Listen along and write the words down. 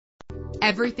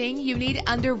Everything you need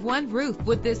under one roof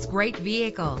with this great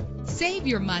vehicle. Save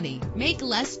your money. Make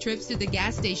less trips to the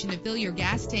gas station to fill your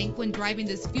gas tank when driving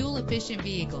this fuel-efficient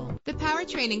vehicle. The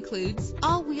powertrain includes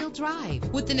all-wheel drive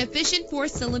with an efficient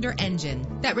 4-cylinder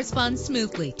engine that responds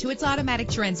smoothly to its automatic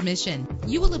transmission.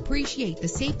 You will appreciate the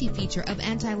safety feature of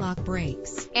anti-lock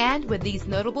brakes. And with these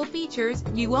notable features,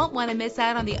 you won't want to miss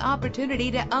out on the opportunity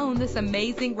to own this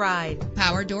amazing ride.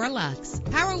 Power door locks,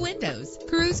 power windows,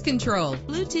 cruise control,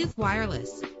 Bluetooth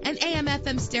wireless, an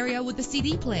AM/FM stereo with a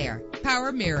CD player,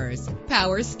 power mirrors,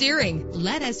 power steering.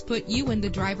 Let us put you in the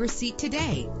driver's seat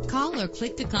today. Call or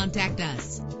click to contact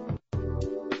us.